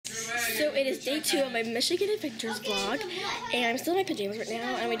So it is day 2 of my Michigan Adventures vlog, and I'm still in my pajamas right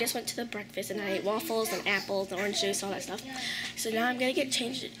now, and we just went to the breakfast, and I ate waffles and apples and orange juice, all that stuff. So now I'm gonna get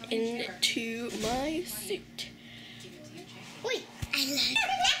changed into my suit. Wait, I love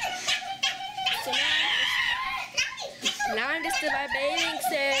So now I'm just in my bathing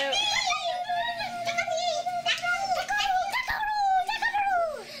suit.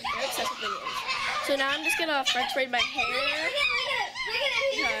 So now I'm just gonna French braid my hair.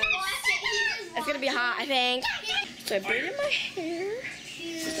 It's gonna be hot, I think. So I braided my hair,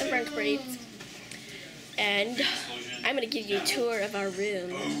 just the French braids, and I'm gonna give you a tour of our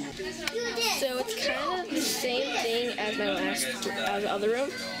room. So it's kind of the same thing as the other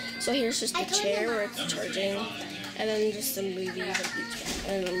room. So here's just the chair where it's charging, and then just some movies on each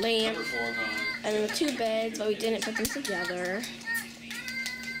bed, and a lamp, and then the 2 beds, but we didn't put them together.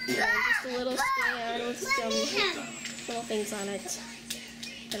 And just a little stand with some little things on it.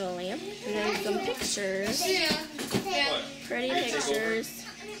 And a lamp. And then some pictures. Pretty pictures.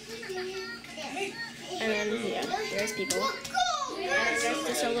 And then, yeah, there's people. And there's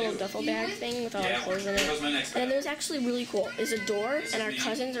just a little duffel bag thing with all our clothes in it. And then there's actually really cool. There's a door, and our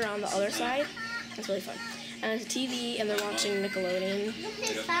cousins are on the other side. It's really fun. And there's a TV, and they're watching Nickelodeon.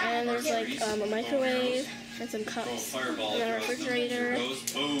 And there's like a microwave, and some cups, and then a refrigerator.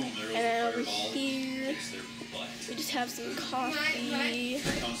 And then over here, we just have some coffee.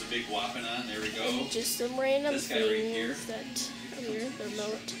 And just some random things that are here, the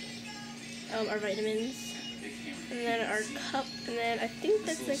remote, our vitamins. And then our cup, and then I think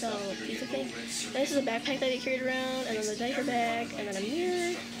that's like a pizza thing. And this is a backpack that we carried around, and then the diaper bag, and then a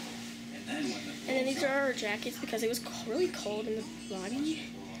mirror. And then these are our jackets because it was really cold in the lobby.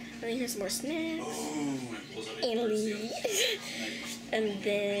 And then here's some more snacks. And leaves. And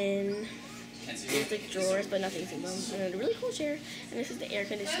then there's like drawers, but nothing's in them. And then a really cool chair. And this is the air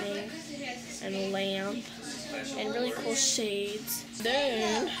conditioning. And a lamp. And really cool shades.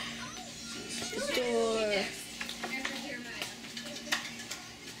 Then the door.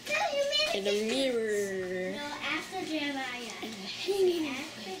 And a mirror. And a hanging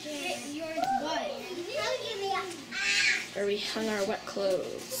where we hung our wet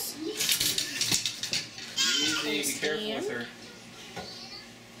clothes. Be careful with her.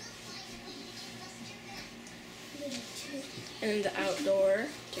 And then the outdoor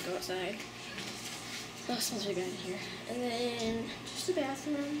to go outside. Oh, it smells really good in here. And then just the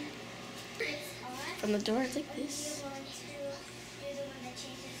bathroom. From the door, it's like this.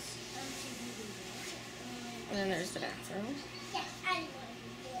 And then there's the bathroom.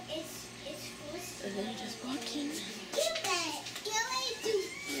 And then you just walk in.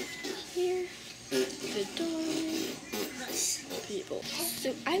 Here. The door. People.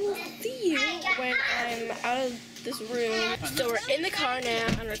 So I will see you when I'm out of this room. So we're in the car now,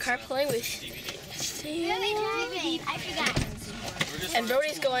 and we're carpooling with Sam. I forgot. And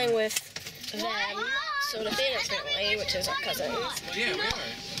Brody's going with them. So Nathaniel's family, which is our cousins. Yeah,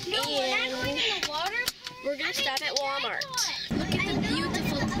 we are. And we're gonna stop at Walmart. Look at the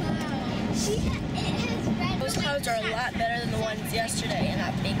beautiful clouds. Those clouds are a lot better than the ones yesterday in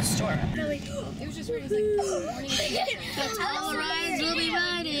that big store. It was just weird. It was like, morning. All rides will be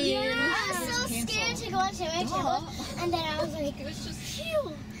riding. I was so scared to go into my table, and then I was like, it was just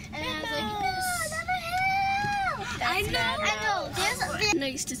cute. And then I was like, I know. There's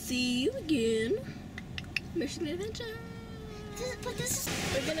Nice to see you again. Mission Adventure. but this is.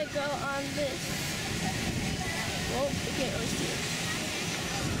 We're gonna go on this. Well, we can't really see it.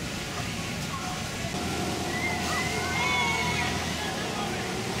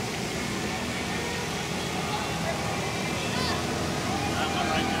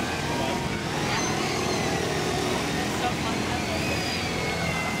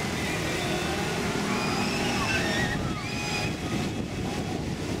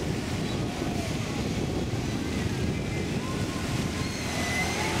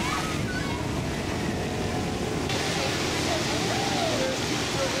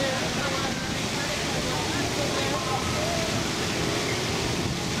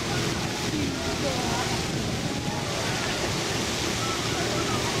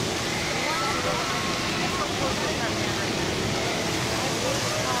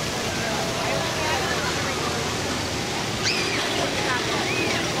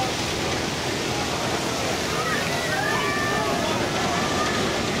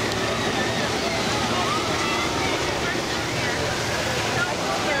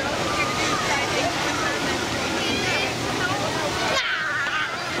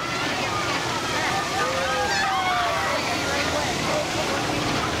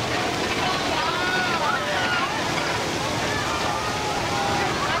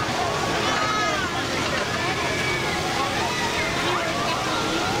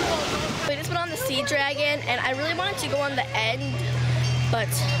 And I really wanted to go on the end, but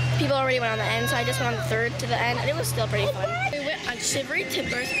people already went on the end, so I just went on the third to the end, and it was still pretty fun. We went on Shivery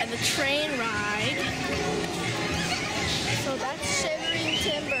Timbers and the train ride. So that's Shivery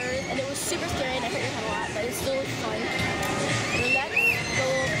Timbers, and it was super scary, and I hurt your head a lot, but it still was fun. And then that's the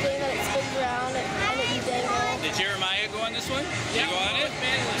little thing that it spins around, and you dangle. Did Jeremiah go on this one? Did you go on it?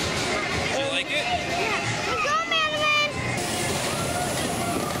 Did you like it? Yeah. Let's go, Madeline!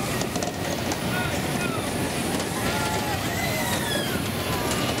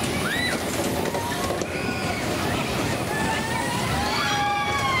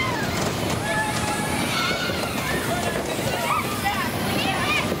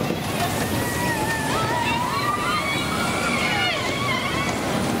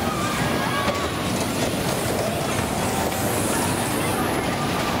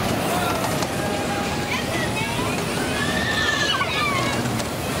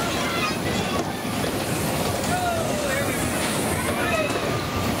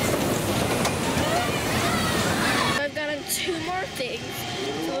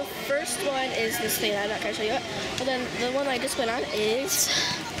 Is this thing. I'm not going to show you it. But then the one I just went on is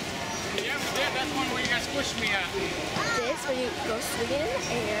Yeah, that's one where you guys squished me at. this, where you go swinging in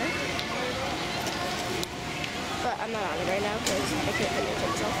the air. But I'm not on it right now because I can't finish it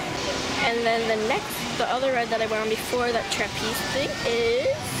myself. And then the other ride that I went on before that trapeze thing is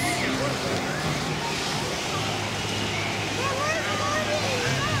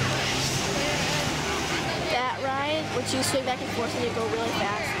that ride, which you swing back and forth and you go really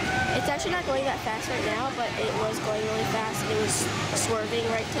fast. It's actually not going that fast right now, but it was going really fast. It was swerving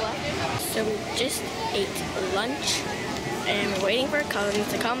right to left. So we just ate lunch, and we're waiting for our cousins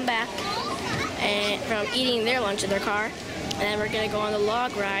to come back and from eating their lunch in their car. And then we're gonna go on the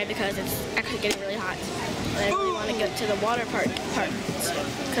log ride because it's actually getting really hot. And I really want to get to the water park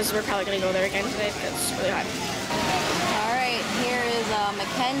because we're probably gonna go there again today because it's really hot. All right, here is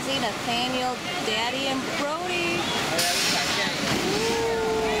Mackenzie, Nathaniel, Daddy, and Brody.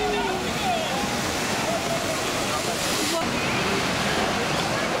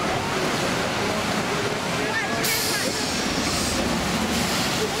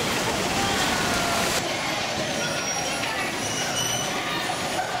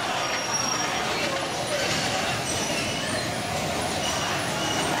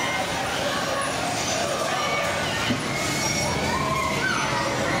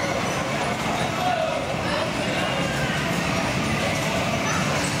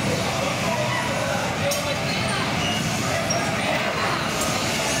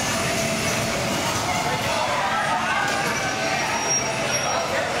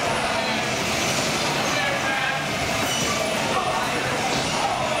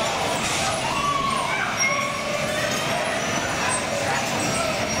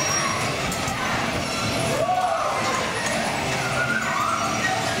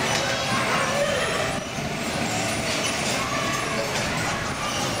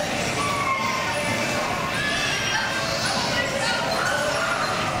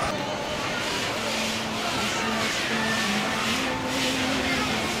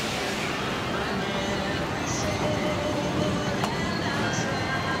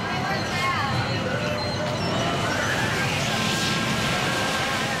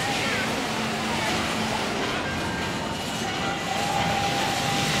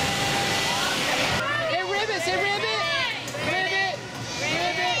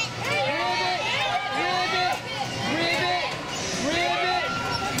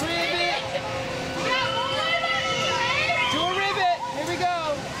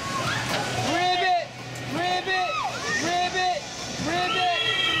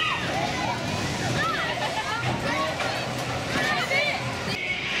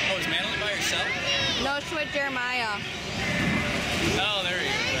 No, it's with Jeremiah. Oh, there he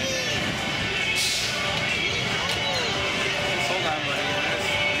is. Right. Hold on, buddy.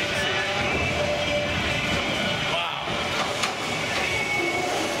 Wow.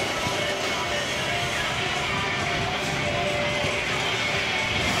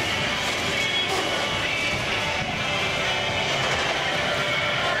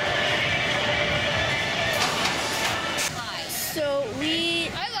 So we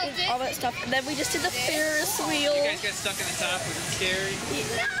did all that stuff, and then we just did the Ferris wheel. You guys got stuck in the top. Was it scary?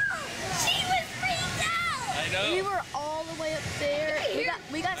 No! She was freaked out! I know. We were all the way up there.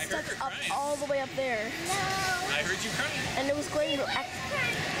 We got stuck up all the way up there. No! I heard you crying. And it was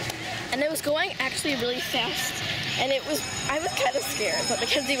going actually really fast. And I was kind of scared, but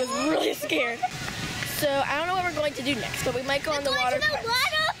Mackenzie was really scared. So I don't know what we're going to do next, but we might go on the water park.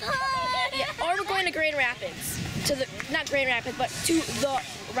 Yeah, or we're going to Grand Rapids. Not Grand Rapids, but to the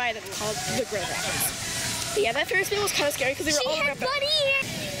ride that's called the Grand Rapids. But yeah, that Ferris wheel was kind of scary because they were all wrapped up.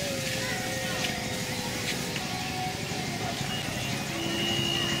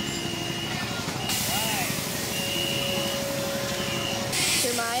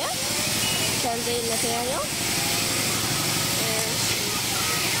 Jeremiah, Kenzie, and Nathaniel, and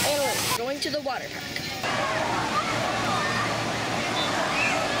Lynn. Going to the water park.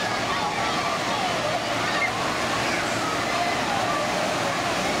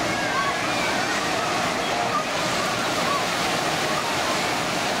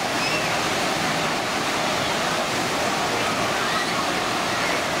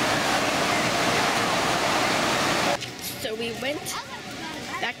 So we went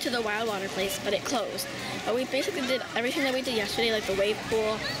back to the wild water place, but it closed. But we basically did everything that we did yesterday, like the wave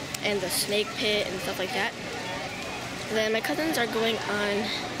pool and the snake pit and stuff like that. And then my cousins are going on.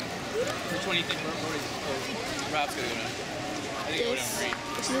 Which one do you think Rob's gonna go on? I think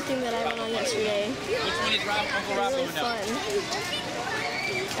This is the thing that I went on yesterday. Which one is Uncle Rob Really going down? fun.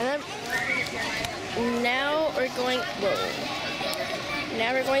 And then now we're going. Whoa.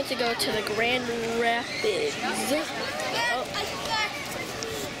 Now we're going to go to the Grand Rapids. Oh.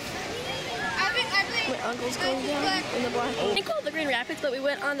 My uncle's going down in the black. I think called the Grand Rapids, but we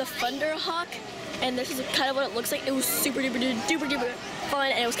went on the Thunderhawk, and this is kind of what it looks like. It was super duper fun,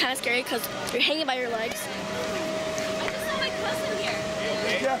 and it was kind of scary because you're hanging by your legs. I just saw my cousin here.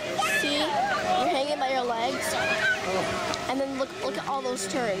 See, you're hanging by your legs, and then look at all those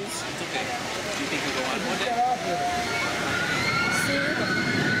turns. It's okay. Do you think we'll go on one day? See?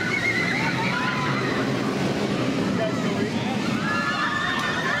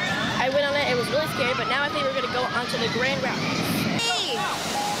 I went on it, it was really scary, but now I think we're gonna go onto the Grand Rapids. Hey!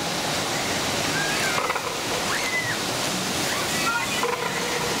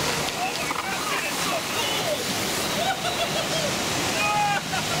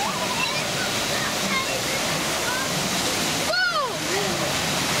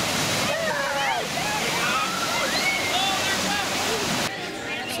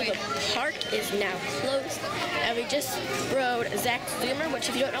 So the park is now closed, and we just rode Zach's Zoomer, which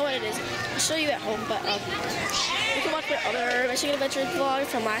if you don't know what it is, I'll show you at home, but you can watch my other Michigan Adventures vlog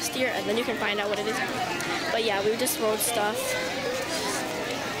from last year, and then you can find out what it is. But yeah, we just rode stuff,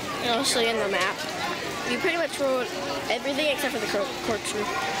 and I'll show you in the map. We pretty much rode everything except for the corkscrew.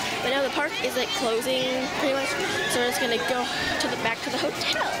 But now the park is like closing pretty much, so we're just gonna go to the back to the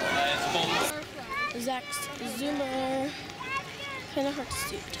hotel. Zach's Zoomer, kind of hard to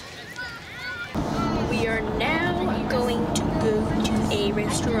see. We are now going to go to a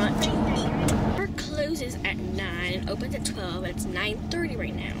restaurant to eat. Our closes at 9 and opens at 12, and it's 9:30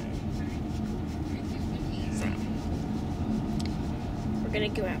 right now. So, we're gonna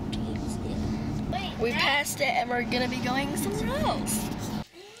go out to eat. We passed it and we're gonna be going somewhere else.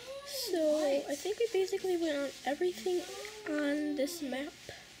 So, I think we basically went on everything on this map.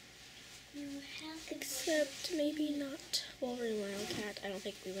 Except maybe not Wolverine Wildcat. I don't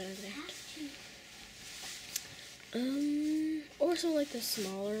think we went on that. Or some like the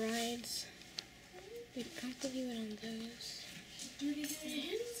smaller rides. We probably went on those. We went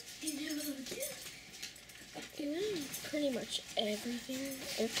on pretty much everything.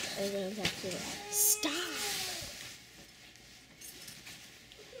 If I went back to it. Stop!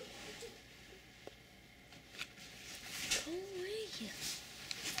 Go away.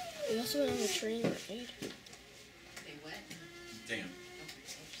 We also went on the train ride. They what? Damn.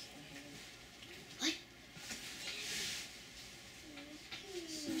 What?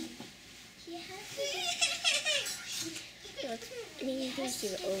 I mean, you can see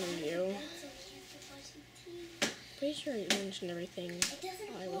the overview. Pretty sure I mentioned everything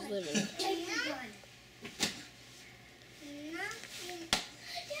while I was living. I'm not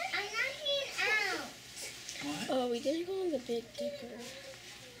getting out. Oh, we didn't go on the Big Dipper.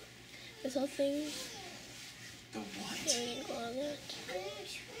 This whole thing. The what? Yeah, we didn't go on that.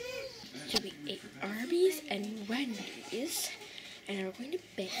 So we ate Arby's and Wendy's, and we're going to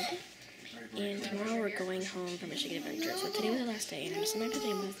bed. And tomorrow we're going home from Michigan Adventure. So today was the last day, and I'm just in my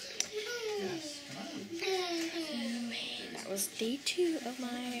pajamas. So that was day 2 of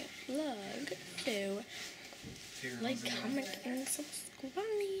my vlog. So like, comment, and subscribe.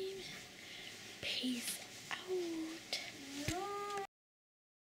 Peace out.